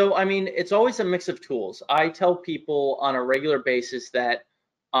 Yeah, so I mean, it's always a mix of tools. I tell people on a regular basis that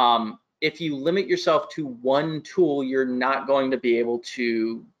if you limit yourself to one tool, you're not going to be able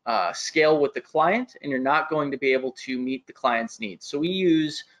to scale with the client, and you're not going to be able to meet the client's needs. So we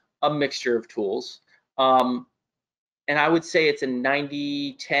use a mixture of tools. And I would say it's a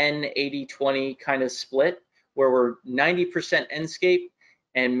 90-10, 80-20 kind of split, where we're 90% Enscape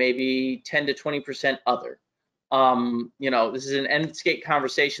and maybe 10 to 20% other. This is an Enscape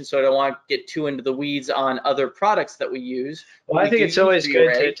conversation, so I don't want to get too into the weeds on other products that we use. Well, I think it's always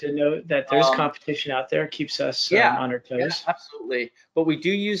good to know that there's competition out there. It keeps us on our toes. Yeah, absolutely. But we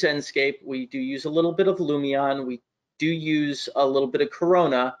do use Enscape. We do use a little bit of Lumion. We do use a little bit of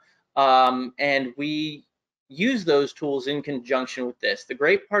Corona. And we use those tools in conjunction with this. The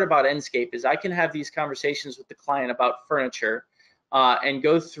great part about Enscape is I can have these conversations with the client about furniture and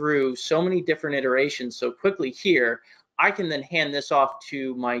go through so many different iterations so quickly here. I can then hand this off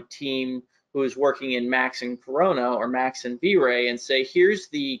to my team who is working in Max and Corona or Max and V-Ray and say, here's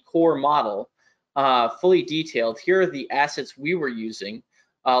the core model, fully detailed. Here are the assets we were using.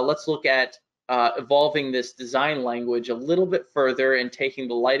 Let's look at evolving this design language a little bit further and taking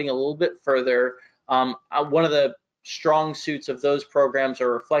the lighting a little bit further. One of the strong suits of those programs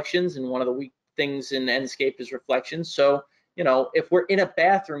are reflections, and one of the weak things in Enscape is reflections. So, you know, if we're in a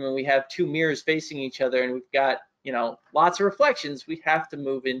bathroom and we have two mirrors facing each other and we've got, you know, lots of reflections, we have to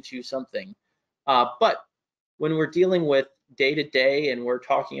move into something. But when we're dealing with day-to-day and we're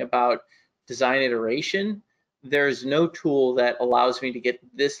talking about design iteration, there's no tool that allows me to get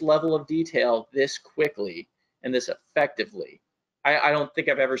this level of detail this quickly and this effectively. I don't think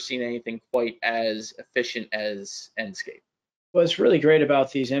I've ever seen anything quite as efficient as Enscape. What's really great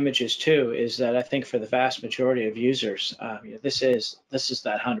about these images too is that I think for the vast majority of users, you know, this is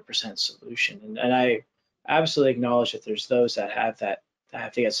that 100% solution, and I absolutely acknowledge that there's those that have to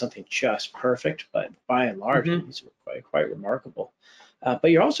get something just perfect, but by and large, these are quite remarkable.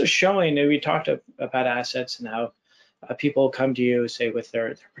 But you're also showing, we talked about assets and how people come to you, say, with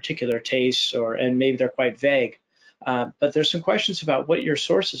their particular tastes, and maybe they're quite vague. But there's some questions about what your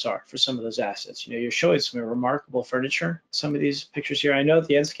sources are for some of those assets. You know, you're showing some remarkable furniture. Some of these pictures here, I know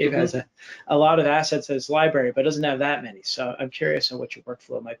the Enscape has a lot of assets as library, but doesn't have that many. So I'm curious on what your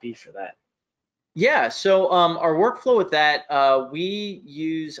workflow might be for that. Yeah, so our workflow with that, we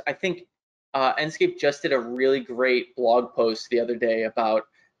use, I think Enscape just did a really great blog post the other day about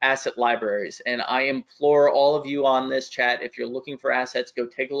asset libraries. And I implore all of you on this chat, if you're looking for assets, go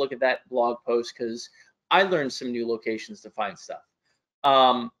take a look at that blog post, because I learned some new locations to find stuff.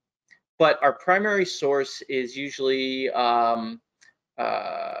 But our primary source is usually, why am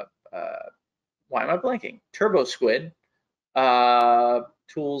I blanking? TurboSquid.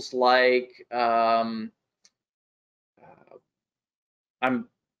 Tools like, I'm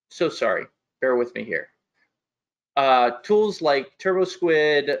so sorry, bear with me here. Tools like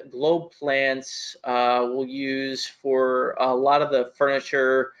TurboSquid, Globe Plants, we'll use for a lot of the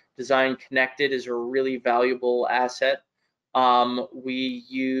furniture design. Connected is a really valuable asset. We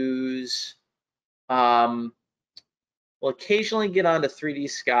use, we'll occasionally get onto 3D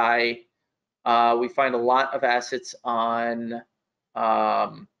Sky. We find a lot of assets on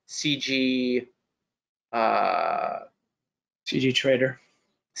CG Trader.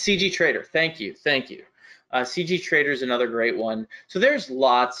 CG Trader, thank you. CG Trader is another great one. So there's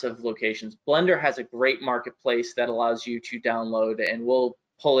lots of locations. Blender has a great marketplace that allows you to download, and we'll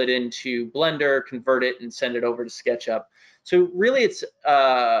pull it into Blender, convert it, and send it over to SketchUp. So really it's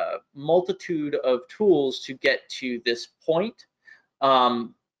a multitude of tools to get to this point.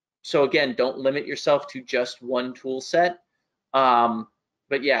 So again, don't limit yourself to just one tool set.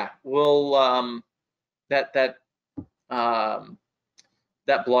 But yeah, we'll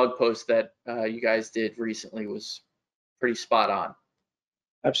that blog post that you guys did recently was pretty spot on.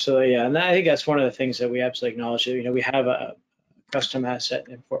 Absolutely, yeah, and I think that's one of the things that we absolutely acknowledge. You know, we have a custom asset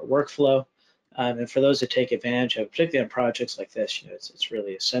import workflow, and for those that take advantage of, particularly on projects like this, you know, it's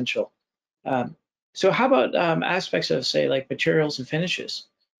really essential. So how about aspects of, say, like materials and finishes?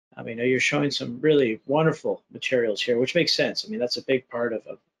 I mean, you're showing some really wonderful materials here, which makes sense. I mean, that's a big part of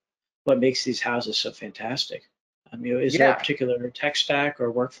what makes these houses so fantastic. I mean, is there a particular tech stack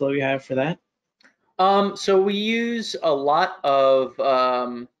or workflow you have for that? So we use a lot of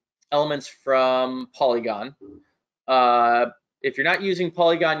elements from Polygon. If you're not using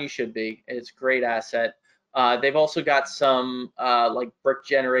Polygon, you should be. It's a great asset. They've also got some like brick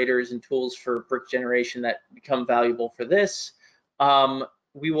generators and tools for brick generation that become valuable for this.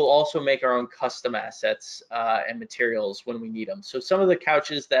 We will also make our own custom assets and materials when we need them. So some of the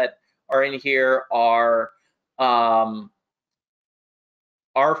couches that are in here are from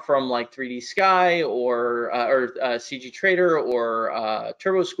like 3D Sky or CG Trader or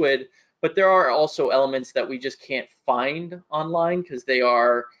TurboSquid, but there are also elements that we just can't find online because they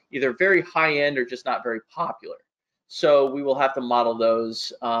are either very high end or just not very popular. So we will have to model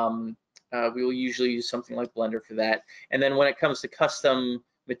those. We will usually use something like Blender for that. And then when it comes to custom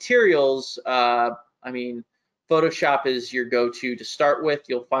materials, I mean, Photoshop is your go-to to start with.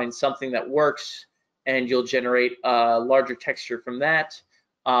 You'll find something that works and you'll generate a larger texture from that.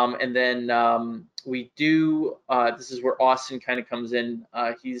 And then we do, this is where Austin kind of comes in.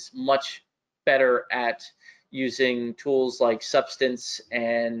 He's much better at using tools like Substance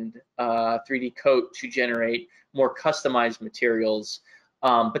and 3D Coat to generate more customized materials.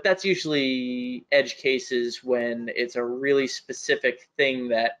 But that's usually edge cases when it's a really specific thing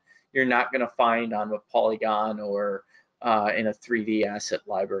that you're not going to find on a polygon or in a 3D asset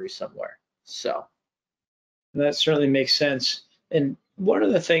library somewhere. So that certainly makes sense. And one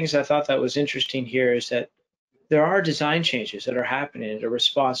of the things I thought that was interesting here is that there are design changes that are happening in a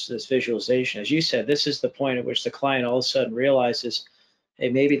response to this visualization. As you said, this is the point at which the client all of a sudden realizes, hey,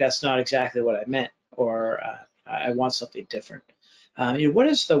 maybe that's not exactly what I meant, or I want something different. What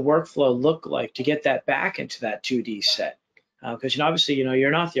does the workflow look like to get that back into that 2D set? Because obviously,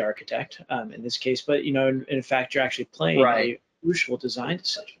 you're not the architect in this case, but in fact, you're actually playing right. a crucial design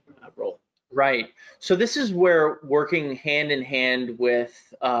decision role. Right. So this is where working hand in hand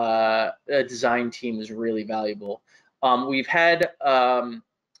with a design team is really valuable. We've had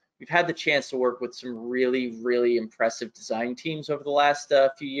the chance to work with some really impressive design teams over the last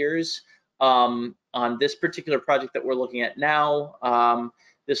few years. On this particular project that we're looking at now,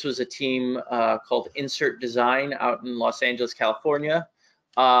 this was a team called Insert Design out in Los Angeles, California.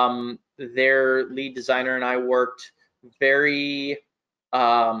 Their lead designer and I worked very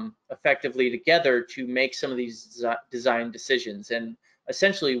effectively together to make some of these design decisions. And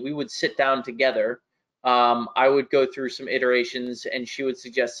essentially, we would sit down together. I would go through some iterations, and she would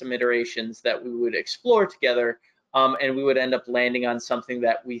suggest some iterations that we would explore together, and we would end up landing on something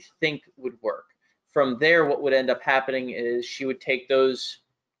that we think would work. From there, what would end up happening is she would take those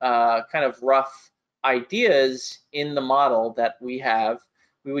kind of rough ideas in the model that we have.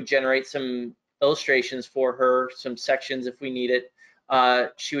 We would generate some illustrations for her, some sections if we need it.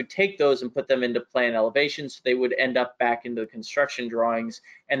 She would take those and put them into plan elevations. So they would end up back into the construction drawings,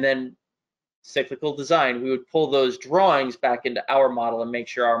 and then cyclical design, we would pull those drawings back into our model and make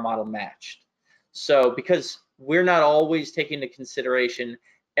sure our model matched. So because we're not always taking into consideration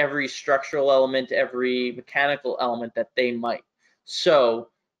every structural element, every mechanical element that they might. So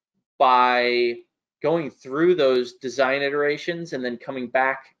by going through those design iterations and then coming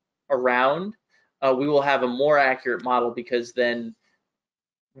back around, we will have a more accurate model, because then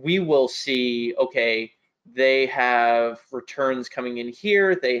we will see, okay, they have returns coming in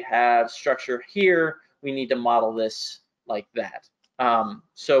here, they have structure here, we need to model this like that.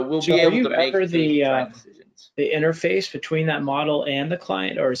 So we'll be able to make those design decisions. The interface between that model and the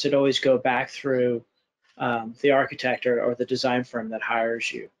client, or does it always go back through the architect or the design firm that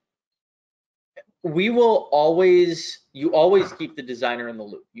hires you? We will always, you always keep the designer in the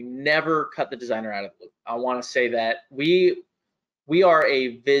loop. You never cut the designer out of the loop. I want to say that we are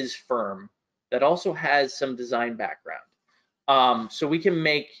a viz firm that also has some design background. So we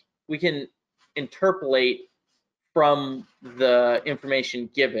can interpolate from the information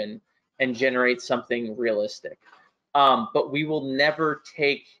given and generate something realistic. But we will never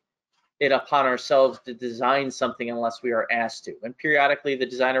take it upon ourselves to design something unless we are asked to. And periodically the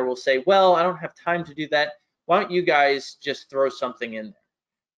designer will say, well, I don't have time to do that. Why don't you guys just throw something in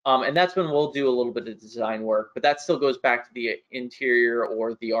there? And that's when we'll do a little bit of design work, but that still goes back to the interior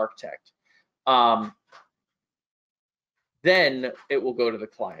or the architect. Then it will go to the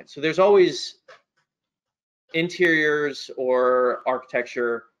client. So there's always interiors or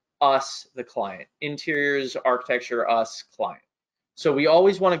architecture, us, the client. Interiors, architecture, us, client. So we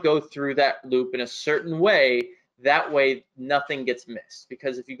always want to go through that loop in a certain way. That way nothing gets missed.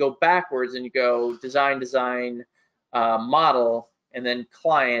 Because if you go backwards and you go design, model, and then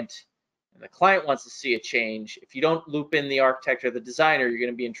client, and the client wants to see a change, if you don't loop in the architect or the designer, you're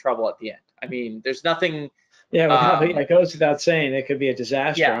going to be in trouble at the end. I mean, there's nothing. Yeah, it goes without saying, it could be a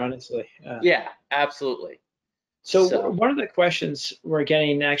disaster, yeah, honestly. Yeah, absolutely. So one of the questions we're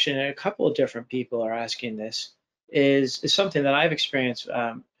getting, actually, and a couple of different people are asking this, is something that I've experienced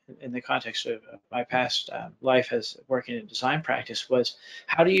in the context of my past life as working in design practice, was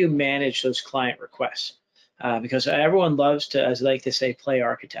how do you manage those client requests? Because everyone loves to, as they like to say, play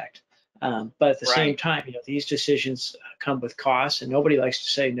architect. But at the same time, these decisions come with costs, and nobody likes to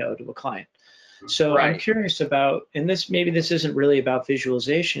say no to a client. So I'm curious about, and maybe this isn't really about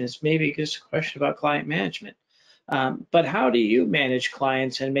visualization, it's maybe just a question about client management. But how do you manage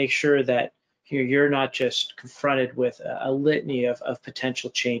clients and make sure that you're not just confronted with a litany of potential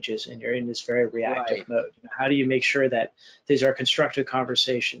changes and you're in this very reactive mode? How do you make sure that these are constructive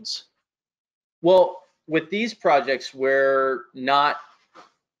conversations? Well, with these projects, we're not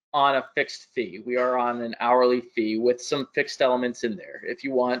on a fixed fee. We are on an hourly fee with some fixed elements in there. If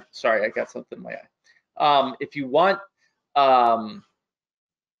you want, sorry, I got something in my eye. If you want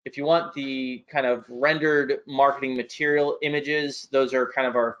the kind of rendered marketing material images, those are kind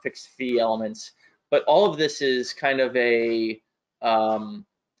of our fixed fee elements. But all of this is kind of an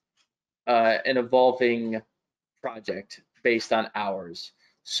evolving project. based on hours.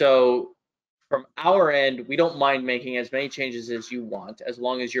 So from our end, we don't mind making as many changes as you want, as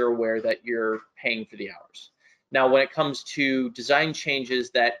long as you're aware that you're paying for the hours. Now, when it comes to design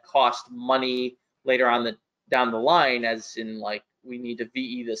changes that cost money later on down the line, as in like we need to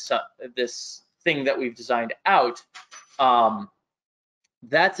VE this thing that we've designed out,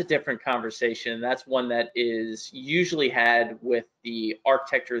 that's a different conversation. That's one that is usually had with the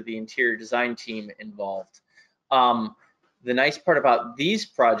architect or the interior design team involved. The nice part about these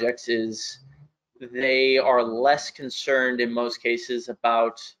projects is they are less concerned in most cases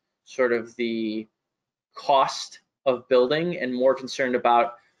about sort of the cost of building and more concerned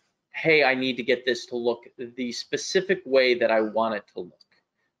about, hey, I need to get this to look the specific way that I want it to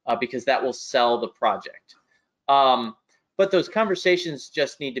look, because that will sell the project. But those conversations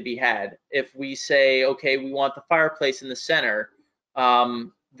just need to be had. If we say, okay, we want the fireplace in the center,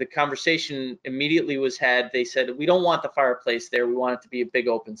 the conversation immediately was had. They said, we don't want the fireplace there. We want it to be a big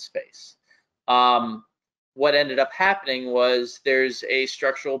open space. What ended up happening was there's a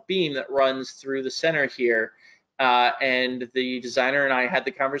structural beam that runs through the center here. And the designer and I had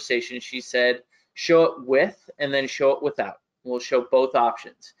the conversation. She said, show it with and then show it without. We'll show both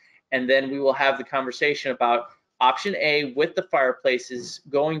options. And then we will have the conversation about option A with the fireplace is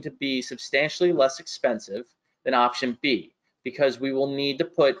going to be substantially less expensive than option B, because we will need to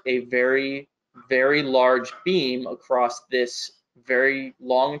put a very, very large beam across this very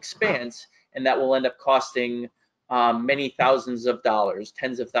long expanse, and that will end up costing many thousands of dollars,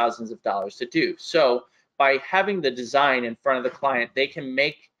 tens of thousands of dollars to do. So by having the design in front of the client, they can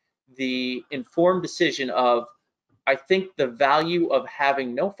make the informed decision of, I think the value of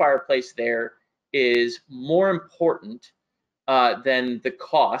having no fireplace there is more important than the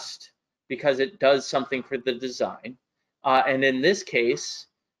cost, because it does something for the design. And in this case,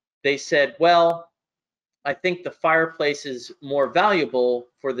 they said, well, I think the fireplace is more valuable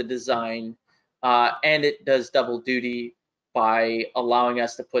for the design, and it does double duty by allowing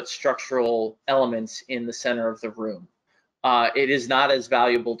us to put structural elements in the center of the room. It is not as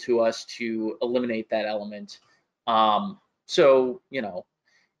valuable to us to eliminate that element. So, you know,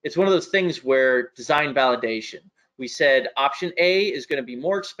 it's one of those things where design validation. We said option A is going to be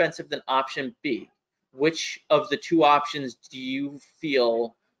more expensive than option B. Which of the two options do you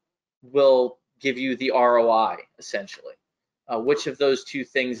feel will give you the ROI, essentially? Which of those two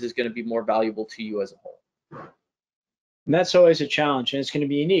things is going to be more valuable to you as a whole? And that's always a challenge, and it's going to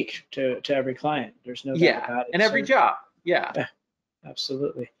be unique to every client. There's no doubt about it. And every job. Yeah,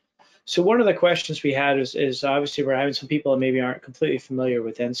 absolutely. So one of the questions we had is obviously we're having some people that maybe aren't completely familiar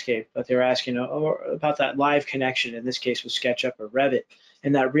with Enscape, but they're asking about that live connection, in this case with SketchUp or Revit,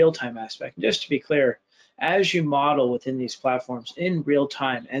 and that real-time aspect. And just to be clear, as you model within these platforms in real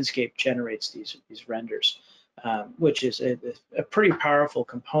time, Enscape generates these renders, which is a pretty powerful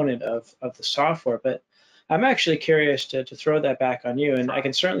component of the software. But I'm actually curious to throw that back on you, and I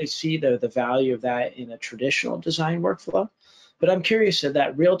can certainly see the value of that in a traditional design workflow. But I'm curious of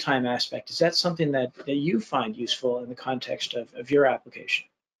that real-time aspect. Is that something that you find useful in the context of your application?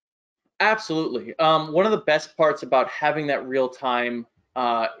 Absolutely. One of the best parts about having that real-time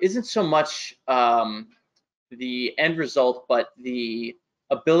isn't so much the end result, but the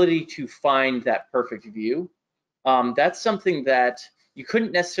ability to find that perfect view. That's something that you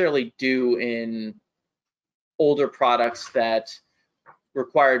couldn't necessarily do in older products that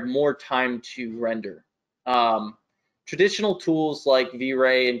required more time to render. Traditional tools like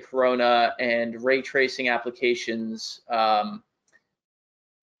V-Ray and Corona and ray tracing applications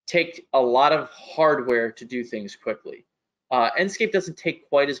take a lot of hardware to do things quickly. Enscape doesn't take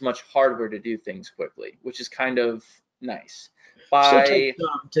quite as much hardware to do things quickly, which is kind of nice.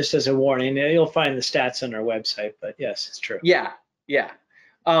 Just as a warning, you'll find the stats on our website, but yes, it's true. Yeah.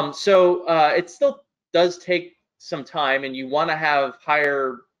 So it still does take some time, and you want to have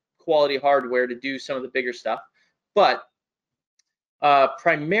higher quality hardware to do some of the bigger stuff. But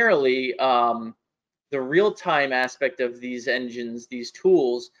primarily, the real-time aspect of these engines, these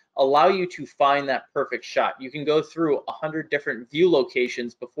tools, allow you to find that perfect shot. You can go through 100 different view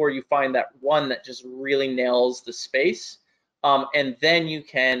locations before you find that one that just really nails the space, and then you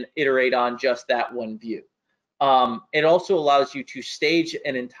can iterate on just that one view. It also allows you to stage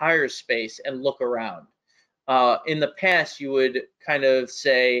an entire space and look around. In the past, you would kind of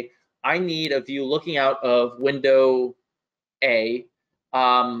say, I need a view looking out of window A,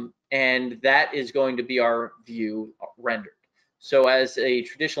 and that is going to be our view rendered. So as a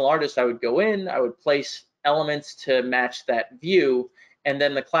traditional artist, I would go in, I would place elements to match that view, and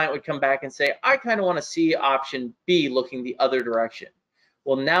then the client would come back and say, I kind of want to see option B looking the other direction.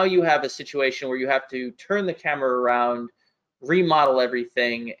 Well, now you have a situation where you have to turn the camera around, remodel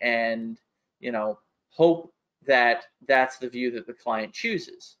everything and, you know, hope that that's the view that the client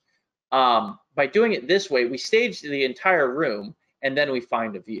chooses. By doing it this way, we stage the entire room and then we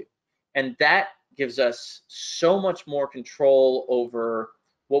find a view. And that gives us so much more control over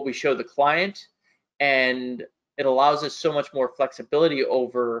what we show the client, and it allows us so much more flexibility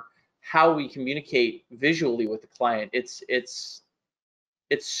over how we communicate visually with the client. It's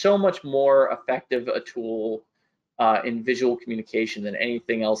so much more effective a tool in visual communication than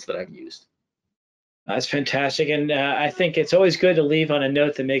anything else that I've used. That's fantastic, and I think it's always good to leave on a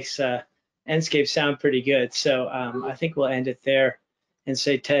note that makes Enscape sound pretty good. So I think we'll end it there and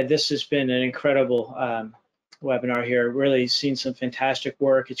say, Ted, this has been an incredible webinar here. Really seen some fantastic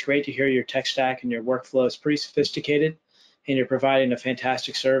work. It's great to hear your tech stack and your workflow. It's pretty sophisticated, and you're providing a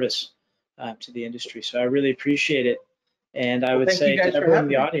fantastic service to the industry. So I really appreciate it. And I would say to everyone in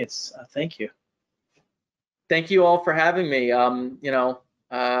the audience, thank you. Thank you all for having me. You know,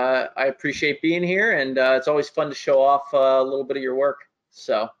 I appreciate being here, and it's always fun to show off a little bit of your work.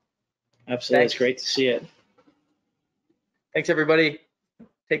 So, absolutely, it's great to see it. Thanks, everybody.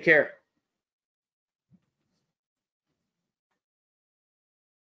 Take care.